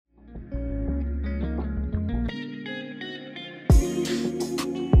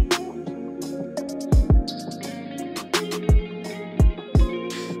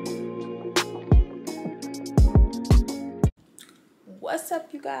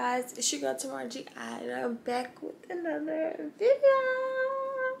you guys? It's your girl Tymarrahgi and I'm back with another video.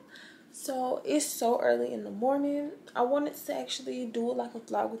 So it's so early in the morning. I wanted to actually do like a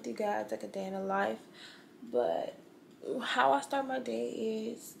vlog with you guys, like a day in the life. But how I start my day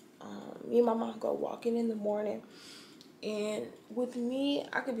is me and my mom go walking in the morning. And with me,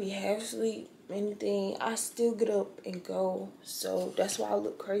 I could be half asleep, anything. I still get up and go. So that's why I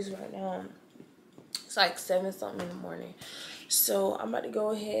look crazy right now. It's like 7 something in the morning. So I'm about to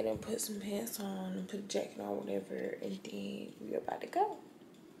go ahead and put some pants on and put a jacket on, whatever, and then we're about to go.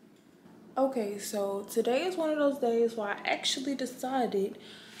 Okay, so today is one of those days where I actually decided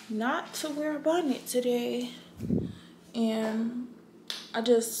not to wear a bonnet today. And I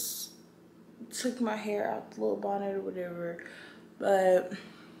just took my hair out the little bonnet or whatever. But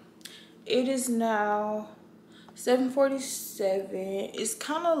it is now 7:47. It's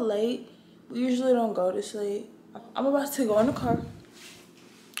kind of late. We usually don't go this late. I'm about to go in the car.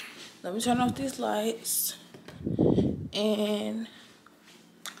 Let me turn off these lights. And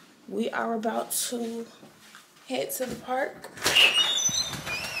we are about to head to the park.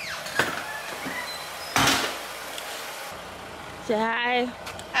 Say hi.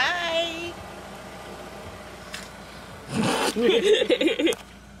 Hi.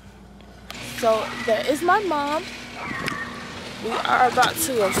 So there is my mom. We are about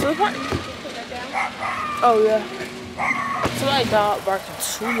to go to the park. Oh yeah. Somebody dog barking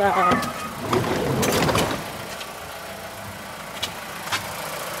too loud.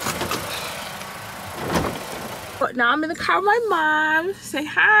 But now I'm in the car with my mom. Say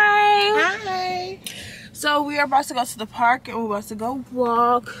hi. Hi. So we are about to go to the park and we're about to go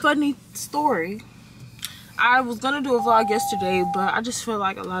walk. Funny story. I was gonna do a vlog yesterday, but I just feel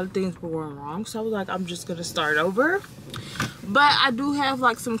like a lot of things were going wrong. So I was like, I'm just gonna start over. But I do have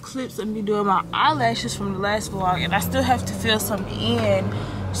like some clips of me doing my eyelashes from the last vlog, and I still have to fill some in.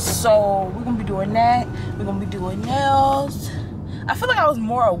 So we're gonna be doing that. We're gonna be doing nails. I feel like I was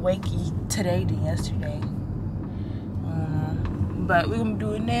more awakey today than yesterday. But we're gonna be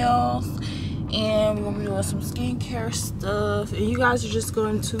doing nails, and we're gonna be doing some skincare stuff, and you guys are just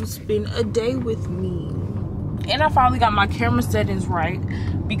going to spend a day with me. And I finally got my camera settings right,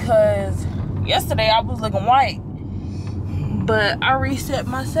 because yesterday I was looking white. But I reset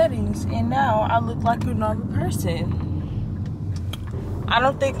my settings and now I look like a normal person. I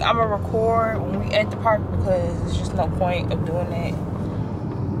don't think I'm gonna record when we at the park because there's just no point of doing that.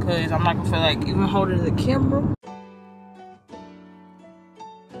 Because I'm not gonna feel like even holding the camera.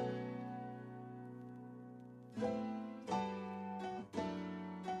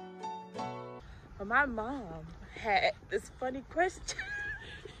 But my mom had this funny question.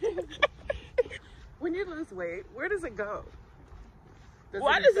 When you lose weight, where does it go?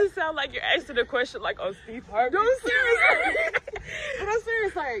 Why does it sound like you're asking a question like on Steve Harvey? No, seriously. But I'm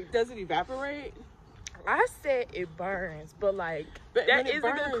serious, like, does it evaporate? I said it burns, but like, but that is is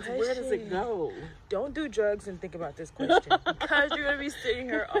a good question. Where does it go? Don't do drugs and think about this question because you're gonna be sitting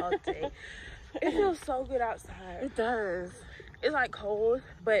here all day. It feels so good outside. It does. It's like cold,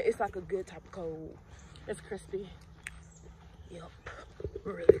 but it's like a good type of cold. It's crispy. Yep,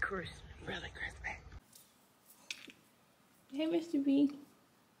 really crispy. Really crispy. Hey, Mr. B.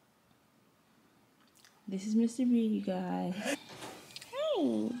 This is Mr. B, you guys.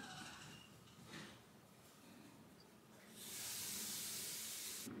 Hey.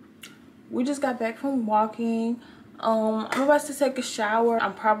 We just got back from walking. I'm about to take a shower.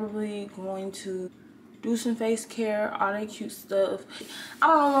 I'm probably going to do some face care, all that cute stuff. I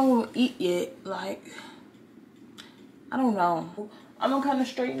don't know what I'm gonna eat yet. Like, I don't know. I'm gonna kind of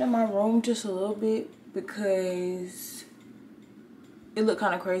straighten up my room just a little bit because it looked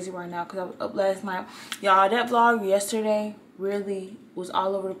kind of crazy right now because I was up last night. Y'all, that vlog yesterday really was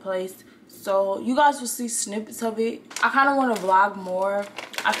all over the place. So you guys will see snippets of it. I kind of want to vlog more.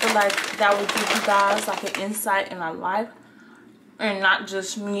 I feel like that would give you guys like an insight in my life. And not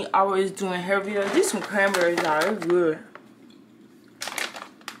just me always doing hair videos. These some cranberries, y'all. They're good.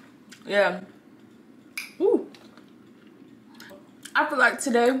 Yeah. Ooh. I feel like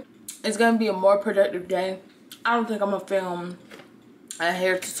today is going to be a more productive day. I don't think I'm going to film a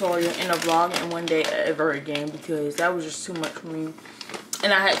hair tutorial in a vlog in one day ever again because that was just too much for me.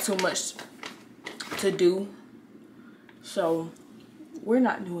 And I had too much to do. So we're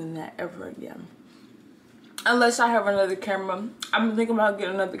not doing that ever again. Unless I have another camera. I've been thinking about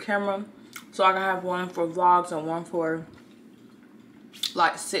getting another camera so I can have one for vlogs and one for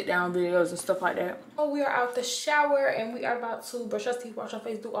like sit down videos and stuff like that. Oh, we are out the shower and we are about to brush our teeth, wash our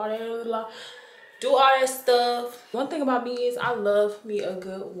face, do all that. Blah, blah, blah. do all that stuff. One thing about me is I love me a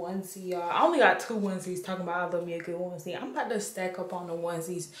good onesie, y'all. I only got 2 onesies talking about I love me a good onesie. I'm about to stack up on the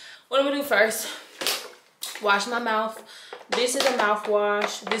onesies. What I'm gonna do first, wash my mouth. This is a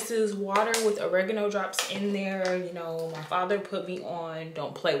mouthwash. This is water with oregano drops in there. You know, my father put me on,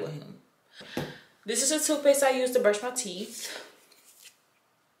 don't play with him. This is a toothpaste I use to brush my teeth.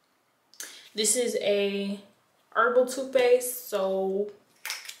 This is a herbal toothpaste, so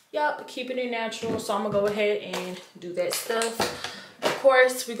yep, keeping it natural. So I'm gonna go ahead and do that stuff. Of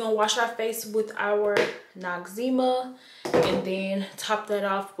course, we're gonna wash our face with our Noxzema and then top that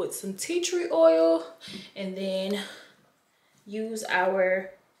off with some tea tree oil and then use our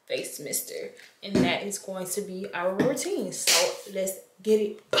face mister. And that is going to be our routine. So let's get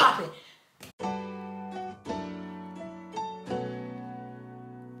it popping.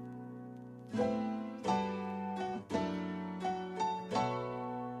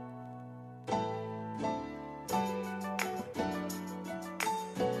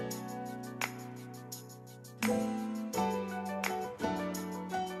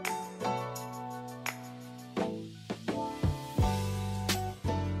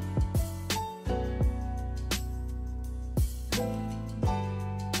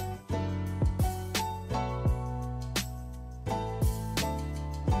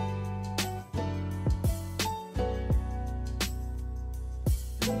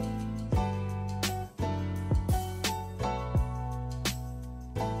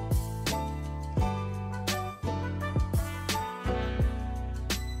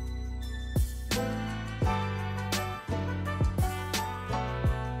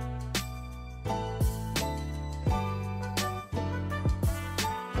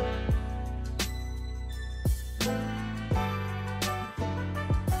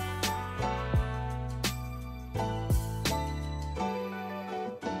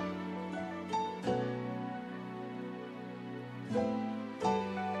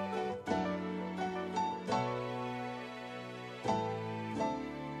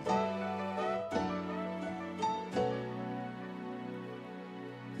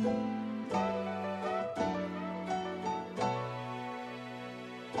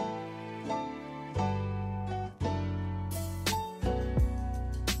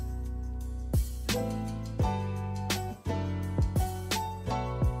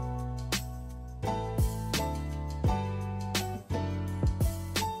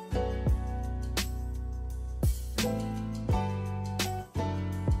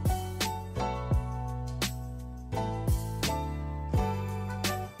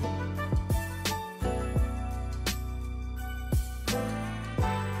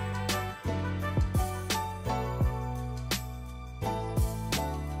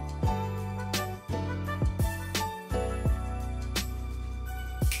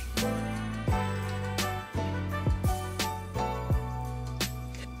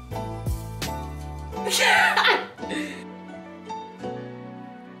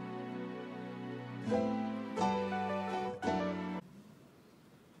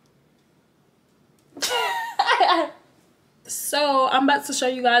 So I'm about to show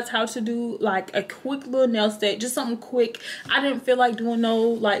you guys how to do like a quick little nail set, just something quick. I didn't feel like doing no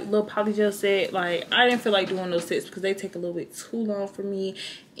like little poly gel set. Like I didn't feel like doing those sets because they take a little bit too long for me,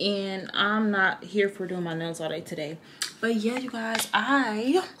 and I'm not here for doing my nails all day today. But yeah, you guys,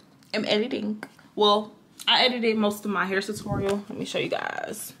 I am editing. Well, I edited most of my hair tutorial. Let me show you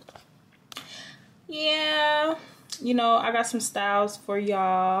guys. Yeah, you know, I got some styles for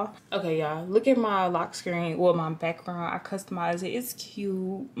y'all. Okay, y'all, look at my lock screen. Well, my background, I customized it. It's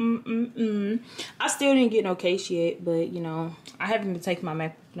cute. I still didn't get no case yet, but you know, I haven't been taking my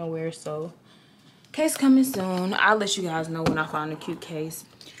MacBook nowhere, so case coming soon. I'll let you guys know when I find a cute case.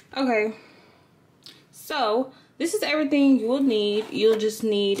 Okay, so this is everything you will need. You'll just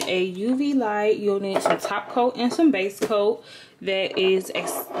need a UV light. You'll need some top coat and some base coat that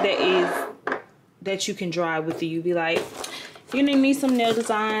you can dry with the UV light. You're gonna need some nail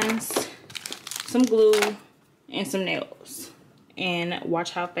designs, some glue, and some nails. And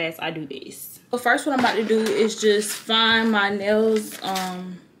watch how fast I do this. So first, what I'm about to do is just find my nails,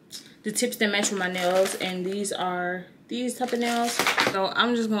 the tips that match with my nails, and these are these type of nails. So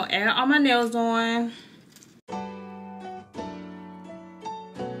I'm just gonna add all my nails on.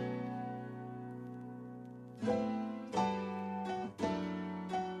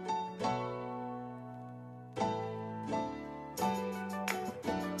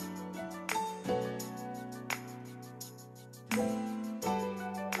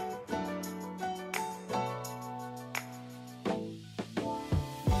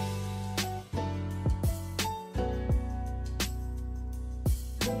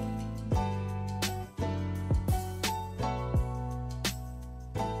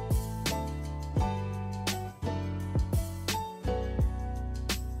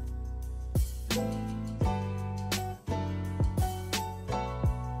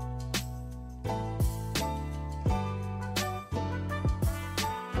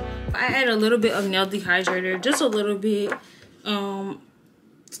 I add a little bit of nail dehydrator, just a little bit. I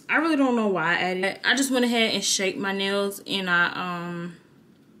really don't know why I added it. I just went ahead and shaped my nails, and I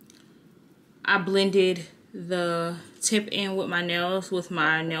blended the tip in with my nails with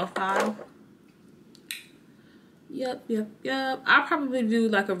my nail file. Yep. I'll probably do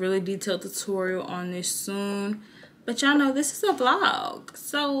like a really detailed tutorial on this soon. But y'all know this is a vlog,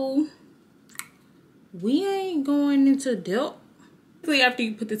 so we ain't going into depth. After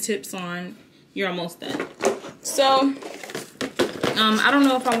you put the tips on, you're almost done. So, I don't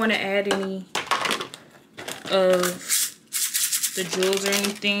know if I want to add any of the jewels or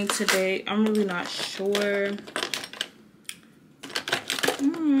anything today. I'm really not sure.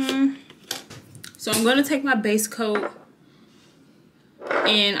 So I'm going to take my base coat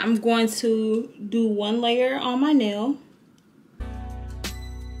and I'm going to do one layer on my nail.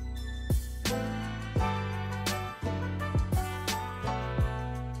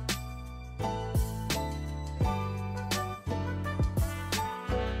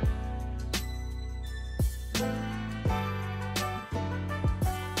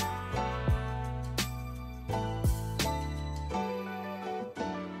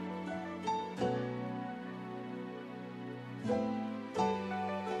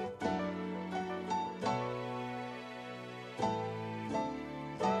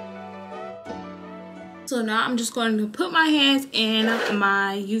 So now I'm just going to put my hands in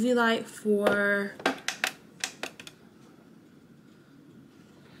my UV light for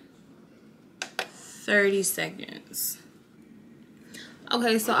 30 seconds.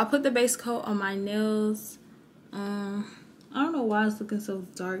 Okay, so I put the base coat on my nails. I don't know why it's looking so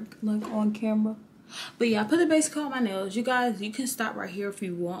dark like on camera. But yeah, I put the base coat on my nails. You guys, you can stop right here if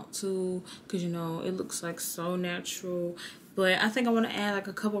you want to, because you know, it looks like so natural. But I think I want to add like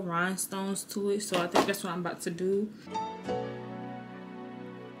a couple rhinestones to it, so I think that's what I'm about to do.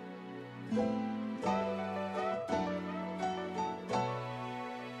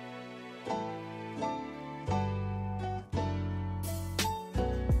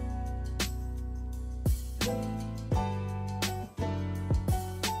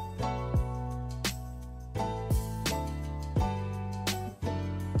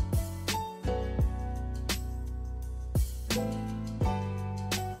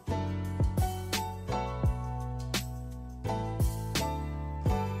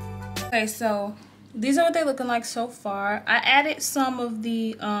 Okay, so these are what they're looking like so far. I added some of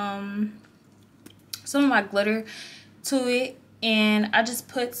the some of my glitter to it, and I just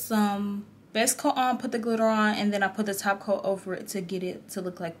put some base coat on, put the glitter on, and then I put the top coat over it to get it to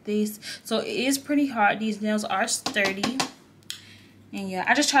look like this. So it is pretty hard. These nails are sturdy. And yeah,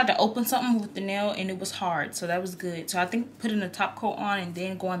 I just tried to open something with the nail and it was hard, so that was good. So I think putting the top coat on and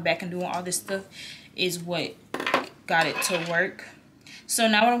then going back and doing all this stuff is what got it to work. So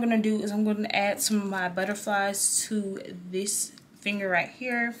now what I'm going to do is I'm going to add some of my butterflies to this finger right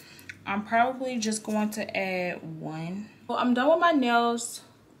here. I'm probably just going to add one. Well, I'm done with my nails.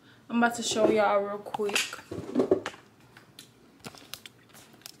 I'm about to show y'all real quick.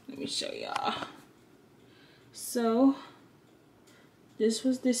 Let me show y'all. So this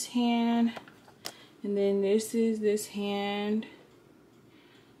was this hand, and then this is this hand.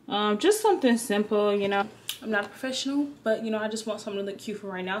 Just something simple, you know. I'm not a professional, but you know, I just want something to look cute for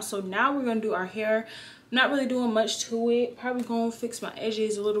right now. So now we're gonna do our hair. I'm not really doing much to it. Probably gonna fix my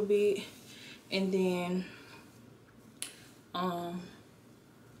edges a little bit, and then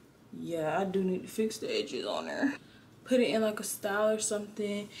yeah, I do need to fix the edges on her. Put it in like a style or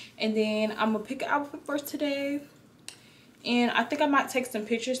something, and then I'm gonna pick an outfit for today. And I think I might take some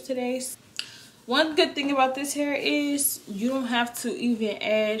pictures today. One good thing about this hair is you don't have to even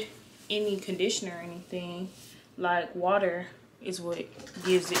add any conditioner or anything. Like water is what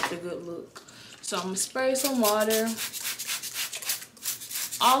gives it the good look. So I'm gonna spray some water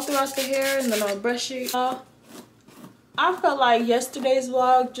all throughout the hair, and then I'll brush it. I felt like yesterday's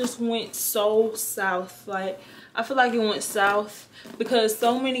vlog just went so south. Like, I feel like it went south because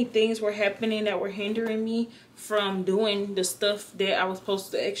so many things were happening that were hindering me from doing the stuff that I was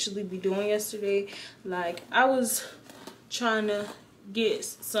supposed to actually be doing yesterday. Like, I was trying to get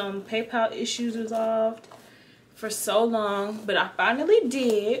some PayPal issues resolved for so long, but I finally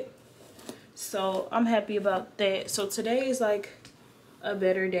did. So I'm happy about that. So today is like a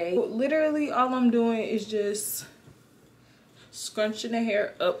better day. Literally all I'm doing is just scrunching the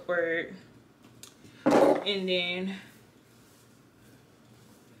hair upward and then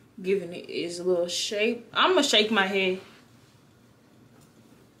giving it its little shape. I'm gonna shake my head.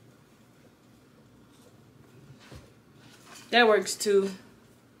 That works too.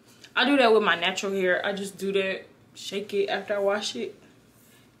 I do that with my natural hair. I just do that, shake it after I wash it,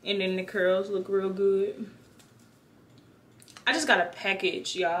 And then the curls look real good. I just got a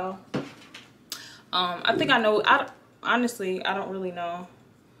package, y'all. I think I know. Honestly, I don't really know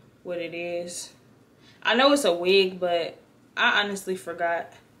what it is. I know it's a wig, but I honestly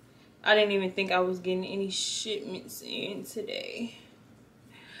forgot. I didn't even think I was getting any shipments in today.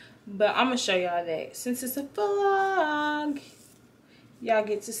 But I'm gonna show y'all that. Since it's a vlog, y'all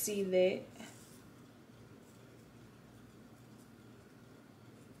get to see that.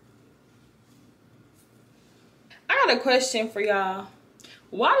 I got a question for y'all.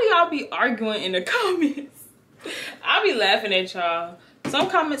 Why do y'all be arguing in the comments? I be laughing at y'all. Some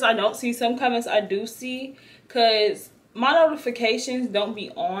comments I don't see, some comments I do see, because my notifications don't be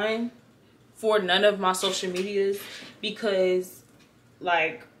on for none of my social medias, because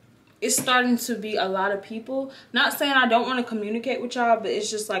like it's starting to be a lot of people. Not saying I don't want to communicate with y'all, but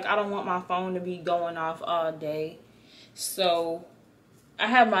it's just like I don't want my phone to be going off all day. So I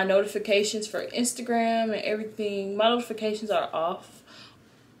have my notifications for Instagram and everything. My notifications are off.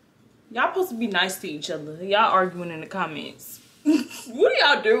 Y'all supposed to be nice to each other. Y'all arguing in the comments. What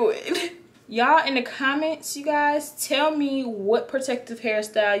are y'all doing? Y'all in the comments, you guys, tell me what protective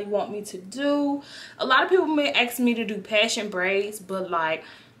hairstyle you want me to do. A lot of people may ask me to do passion braids, but like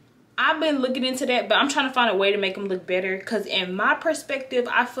I've been looking into that, but I'm trying to find a way to make them look better, because in my perspective,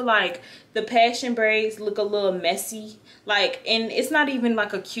 I feel like the passion braids look a little messy. Like, and it's not even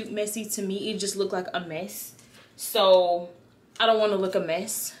like a cute messy to me. It just look like a mess. So I don't want to look a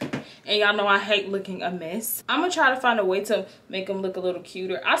mess. And y'all know I hate looking a mess. I'm gonna try to find a way to make them look a little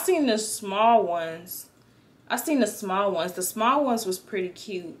cuter. I seen the small ones. The small ones was pretty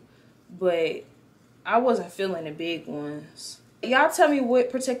cute, but I wasn't feeling the big ones. Y'all tell me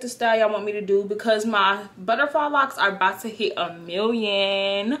what protective style y'all want me to do, because my butterfly locks are about to hit 1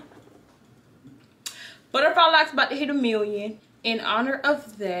 million. Butterfly locks about to hit 1 million. In honor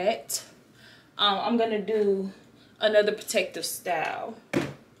of that, I'm gonna do another protective style.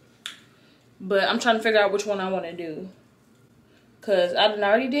 But I'm trying to figure out which one I want to do. Because I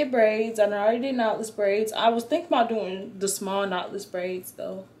already did braids. I already did knotless braids. I was thinking about doing the small knotless braids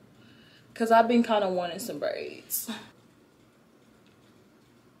though, because I've been kind of wanting some braids.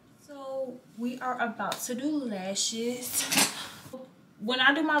 So we are about to do lashes. When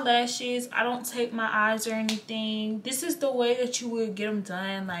I do my lashes, I don't tape my eyes or anything. This is the way that you would get them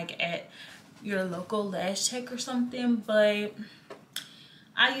done, like at your local lash tech or something. But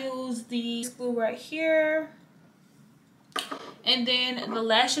I use the glue right here. And then the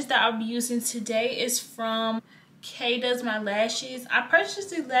lashes that I'll be using today is from Kay Does My Lashes. I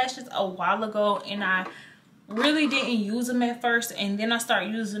purchased these lashes a while ago and I really didn't use them at first, and then I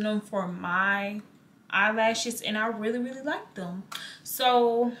started using them for my eyelashes and I really liked them.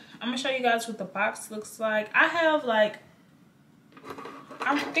 So I'm gonna show you guys what the box looks like. I have like,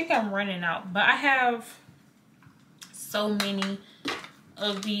 I think I'm running out, but I have so many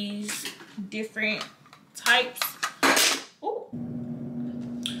of these different types. Ooh.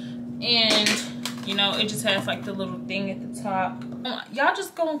 And you know, it just has like the little thing at the top. Y'all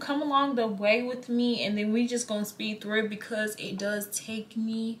just gonna come along the way with me, and then we just gonna speed through it, because it does take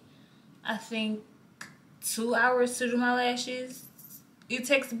me, I think, 2 hours to do my lashes. It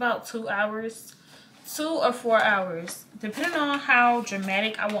takes about 2 hours, 2 or 4 hours, depending on how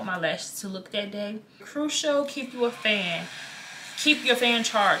dramatic I want my lashes to look that day. Crucial, keep you a fan. Keep your fan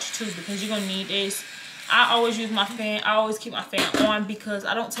charged too, because you're gonna need this. I always use my fan. I always keep my fan on, because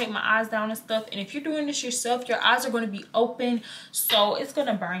I don't take my eyes down and stuff. And if you're doing this yourself, your eyes are going to be open, so it's going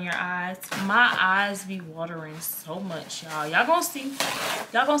to burn your eyes. My eyes be watering so much, y'all. Y'all gonna see.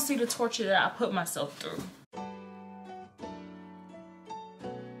 Y'all gonna see the torture that I put myself through.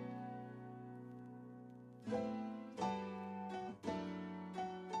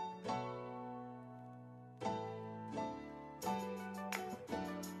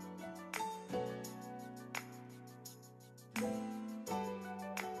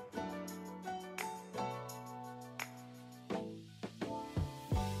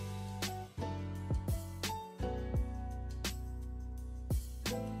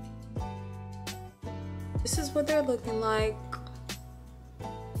 This is what they're looking like.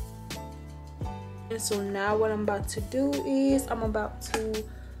 And so now what I'm about to do is I'm about to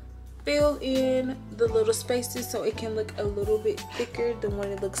fill in the little spaces so it can look a little bit thicker than what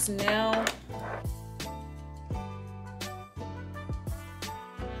it looks now.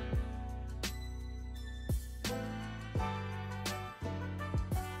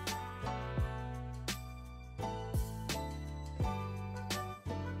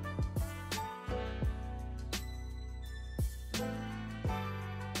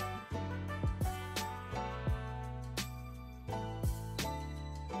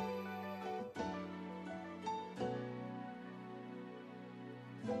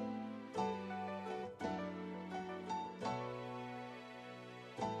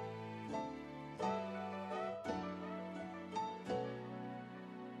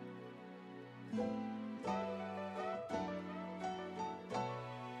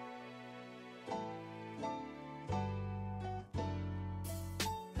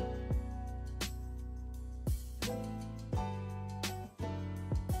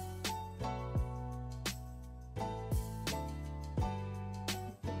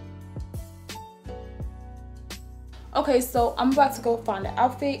 Okay, so I'm about to go find the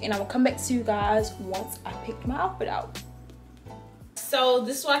outfit and I'm gonna come back to you guys once I pick my outfit out. So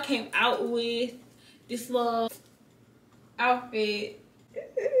this is what I came out with, this little outfit.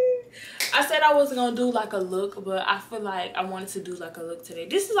 I said I wasn't gonna do like a look, but I feel like I wanted to do like a look today.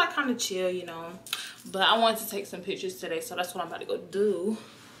 This is like kind of chill, you know, but I wanted to take some pictures today, so that's what I'm about to go do.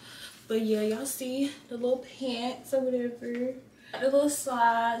 But yeah, y'all see the little pants or whatever, the little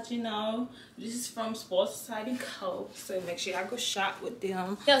slides, you know. This is from Sports Society Co. So make sure y'all go shop with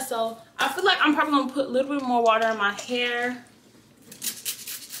them. Yeah, so I feel like I'm probably gonna put a little bit more water in my hair.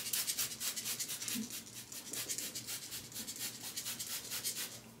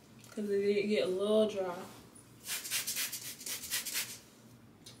 Cause it did get a little dry.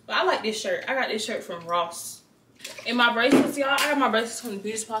 But I like this shirt. I got this shirt from Ross. And my bracelets, y'all, I got my bracelets from the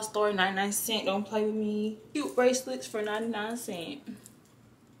beauty supply store, 99 cents. Don't play with me. Cute bracelets for 99 cents.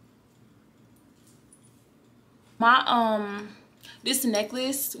 My this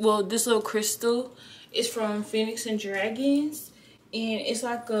necklace, well, this little crystal is from Phoenix and Dragons, and it's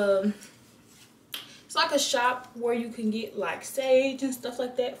like a shop where you can get like sage and stuff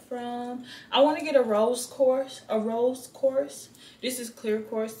like that from. I want to get a rose quartz. This is clear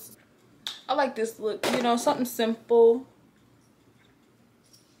quartz. I like this look, you know, something simple.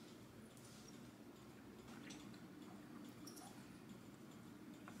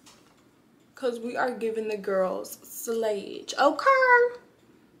 Cause we are giving the girls slayage. Okay.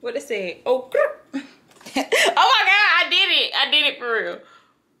 What it say? Okay. Oh my god, I did it. I did it for real.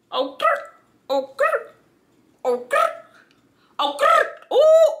 Okay. Okay. Okay. Okay.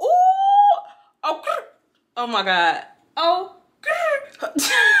 Ooh, ooh. Okay. Oh my god. Okay.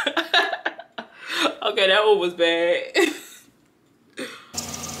 Okay, that one was bad.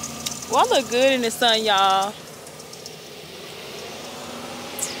 Well, I look good in the sun, y'all.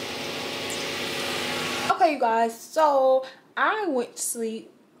 Okay, you guys, so I went to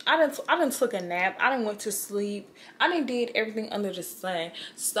sleep. I didn't took a nap. I didn't went to sleep. I didn't did everything under the sun.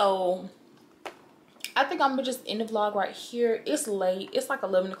 So I think I'm gonna just end the vlog right here. It's late. It's like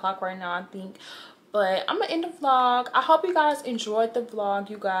 11 o'clock right now, I think. But I'm gonna end the vlog. I hope you guys enjoyed the vlog,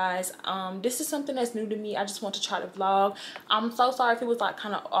 you guys. This is something that's new to me. I just want to try to vlog. I'm so sorry if it was like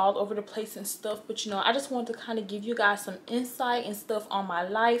kind of all over the place and stuff, but you know, I just wanted to kind of give you guys some insight and stuff on my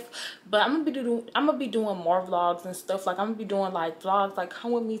life. But I'm gonna be doing more vlogs and stuff. Like I'm gonna be doing like vlogs like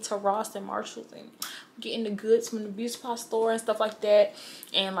come with me to Ross and Marshalls and getting the goods from the beauty supply store and stuff like that,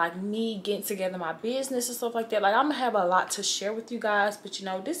 and like me getting together my business and stuff like that. Like I'm gonna have a lot to share with you guys, but you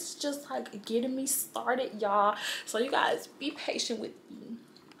know, this is just like getting me started, y'all. So you guys be patient with me,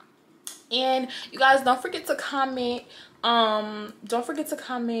 and you guys don't forget to comment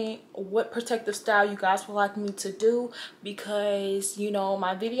what protective style you guys would like me to do, because you know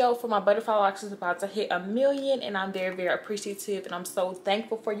my video for my butterfly locks is about to hit 1 million, and I'm very, very appreciative, and I'm so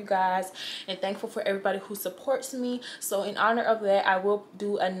thankful for you guys and thankful for everybody who supports me. So in honor of that, I will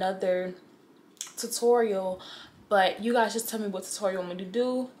do another tutorial, but you guys just tell me what tutorial I'm gonna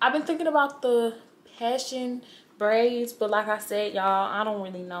do. I've been thinking about the passion braids, but like I said, y'all, I don't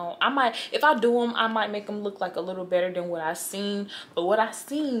really know. I might, if I do them, I might make them look like a little better than what I seen. But what I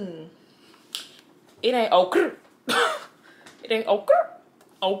seen, it ain't okay. It ain't okay.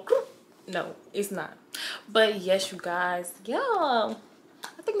 Okay. No, it's not. But yes, you guys, yeah, I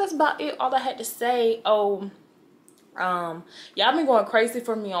think that's about it. All I had to say. Oh, y'all been going crazy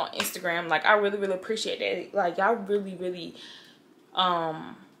for me on Instagram. Like I really, really appreciate that. Like y'all really, really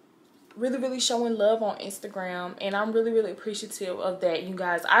really showing love on Instagram, and I'm really, really appreciative of that, you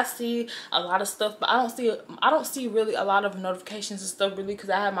guys. I see a lot of stuff, but I don't see really a lot of notifications and stuff, really, because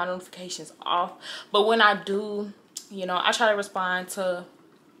I have my notifications off. But when I do, you know, I try to respond to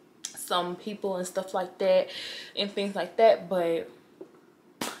some people and stuff like that and things like that. But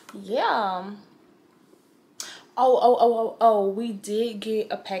yeah. Oh, we did get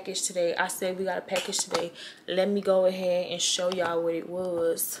a package today. I said we got a package today. Let me go ahead and show y'all what it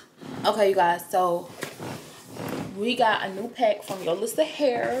was. Okay, you guys, so we got a new pack from Yolista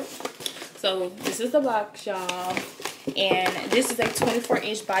Hair. So this is the box, y'all, and this is a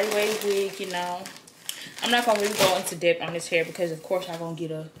 24-inch body weight wig. You know, I'm not gonna really go into depth on this hair because of course I'm gonna get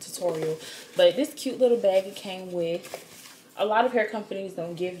a tutorial, but this cute little bag it came with. A lot of hair companies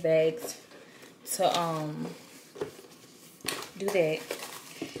don't give bags to do that,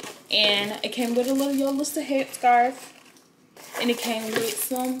 and it came with a little Yolista head scarf, and it came with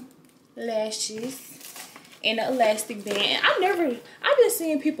some lashes and an elastic band. And I've been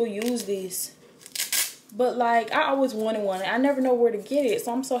seeing people use this, but like I always wanted one. I never know where to get it,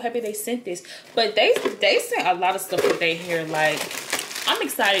 so I'm so happy they sent this. But they sent a lot of stuff with their hair. Like I'm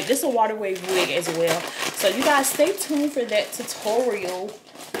excited. This is a water wave wig as well. So you guys stay tuned for that tutorial.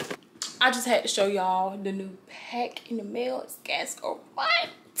 I just had to show y'all the new pack in the mail. It's gas or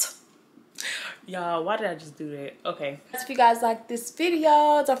what? Y'all, why did I just do that? Okay. If you guys like this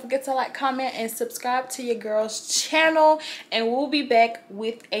video, don't forget to like, comment, and subscribe to your girl's channel. And we'll be back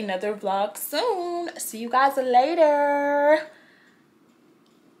with another vlog soon. See you guys later.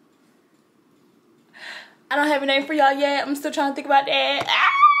 I don't have a name for y'all yet. I'm still trying to think about that.